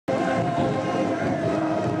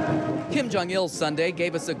Kim Jong Il Sunday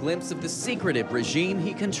gave us a glimpse of the secretive regime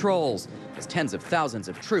he controls as tens of thousands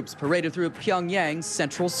of troops paraded through Pyongyang's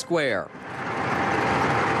central square.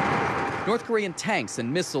 North Korean tanks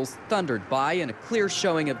and missiles thundered by in a clear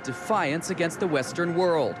showing of defiance against the Western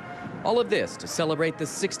world. All of this to celebrate the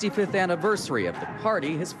 65th anniversary of the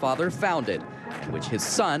party his father founded, and which his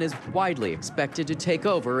son is widely expected to take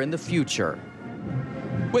over in the future.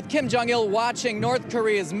 With Kim Jong Il watching, North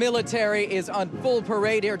Korea's military is on full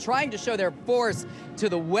parade here, trying to show their force to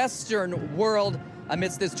the Western world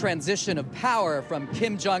amidst this transition of power from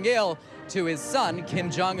Kim Jong Il to his son, Kim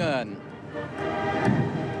Jong Un.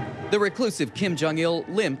 The reclusive Kim Jong Il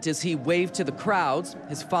limped as he waved to the crowds,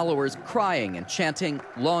 his followers crying and chanting,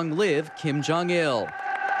 "Long live Kim Jong Il."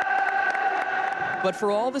 But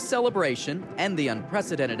for all the celebration and the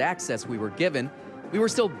unprecedented access we were given, we were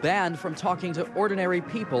still banned from talking to ordinary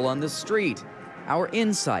people on the street. Our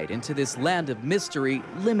insight into this land of mystery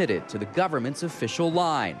limited to the government's official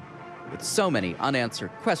line, with so many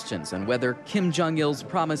unanswered questions on whether Kim Jong Il's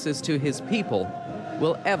promises to his people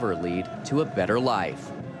will ever lead to a better life.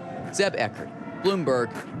 Eckert, Bloomberg,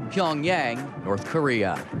 Pyongyang, North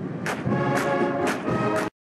Korea.